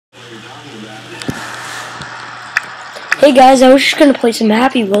Hey guys, I was just gonna play some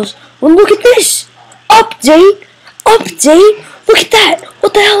Happy Wheels. Well, look at this! Update! Update! Look at that!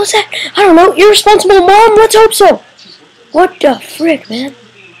 What the hell is that? I don't know. Irresponsible mom? Let's hope so! What the frick, man?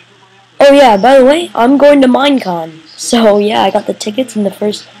 Oh yeah, by the way, I'm going to Minecon. So yeah, I got the tickets in the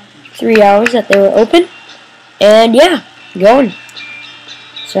first 3 hours that they were open. And yeah, going.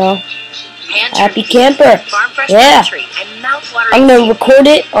 So, happy camper. Yeah. I'm going to record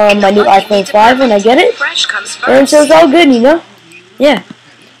it on my new iPhone 5 when I get it. And so it's all good, you know? Yeah.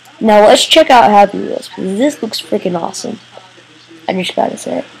 Now let's check out Happy Wheels, because this looks freaking awesome. I just gotta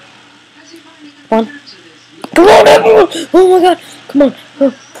say it. Come on. Come on, everyone! Oh my god! Come on.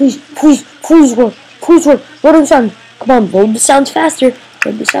 Oh, please, please, please work. Please work. Load the sound. Come on, load the sounds faster.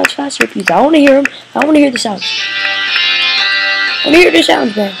 Load the sounds faster, please. I want to hear them. I want to hear the sounds. I want to hear the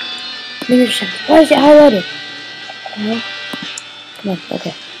sounds, man. I want to hear the sounds. Why is it highlighted? Come on,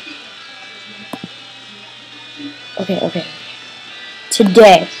 okay. Okay.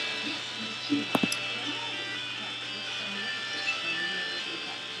 Today.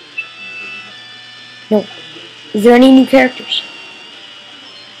 No. Is there any new characters?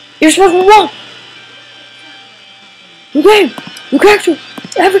 You're supposed to run! New game! New character!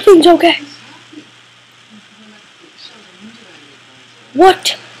 Everything's okay!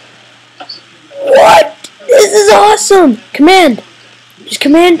 What? What? This is awesome! Command! Just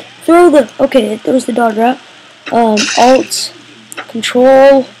command, throw the... Okay, it throws the dog out. Alt,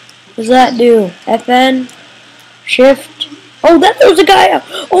 Control, what does that do? FN, Shift. Oh, that throws the guy out!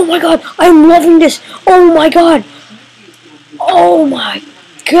 Oh my god, I'm loving this! Oh my god! Oh my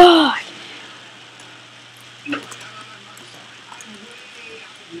god!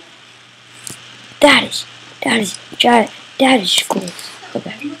 That is cool.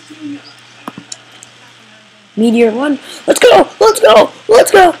 Okay. Meteor 1. Let's go! Let's go!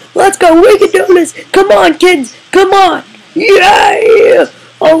 Let's go! Let's go! We can do this! Come on, kids! Come on! Yeah!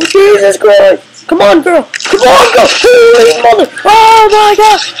 Oh, Jesus Christ! Come on, girl! Come on, girl! Holy mother! Oh my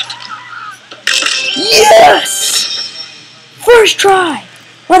god! Yes! First try!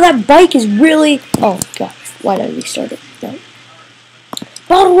 Wow, that bike is really... Oh god, why did I restart it? No.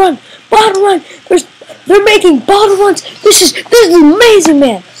 Bottle run! Bottle run! They're making bottle runs! This is amazing,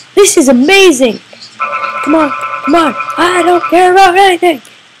 man! This is amazing! Come on, come on! I don't care about anything!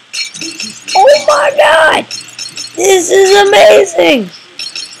 Oh my god! This is amazing!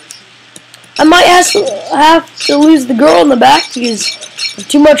 I might have to lose the girl in the back because of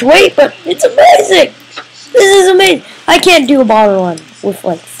too much weight, but it's amazing! This is amazing! I can't do a bottle run with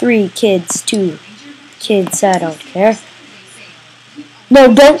like 3 kids, 2 kids, I don't care.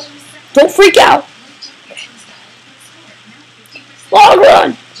 No, don't freak out! Log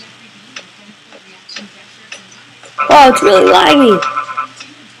run! Oh, it's really laggy.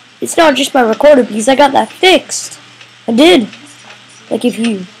 It's not just my recorder because I got that fixed. I did. Like if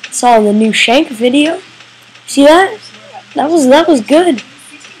you saw the new Shank video. See that? That was good.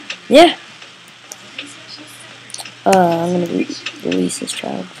 Yeah. I'm gonna release this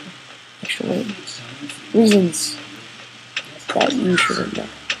child for extra weight. Reasons that you shouldn't know.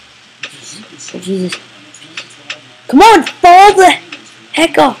 Oh, Jesus. Come on, fall the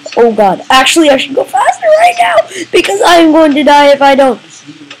heck off. Oh god. Actually, I should go faster right now because I am going to die if I don't.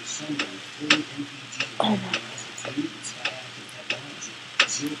 Oh my.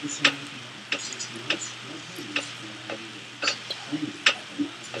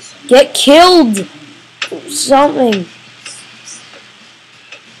 Get killed! Something.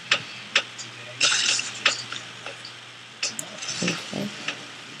 Okay.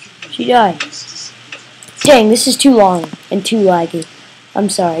 She died. Dang, this is too long and too laggy. I'm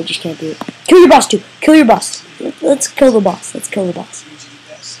sorry, I just can't do it. Kill your boss too. Kill your boss. Let's kill the boss. Let's kill the boss.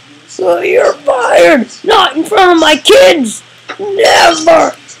 So you're fired! Not in front of my kids!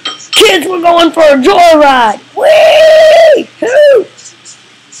 Never! Kids, we're going for a joyride! Whee! Who?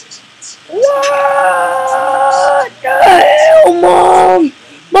 What the hell, Mom?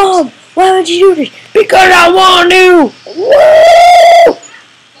 Mom, why would you do this? Because I want to! Woo!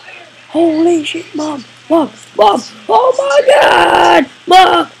 Holy shit, Mom! Mom! Mom! Oh my god!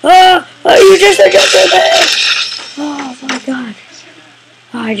 Mom! You just adjusted me! Oh my god.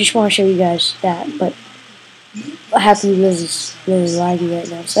 Oh, I just want to show you guys that, but Happy Wheels is really laggy right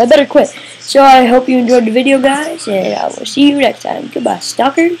now, so I better quit. So I hope you enjoyed the video, guys, and I will see you next time. Goodbye,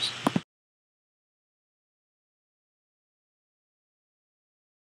 stalkers.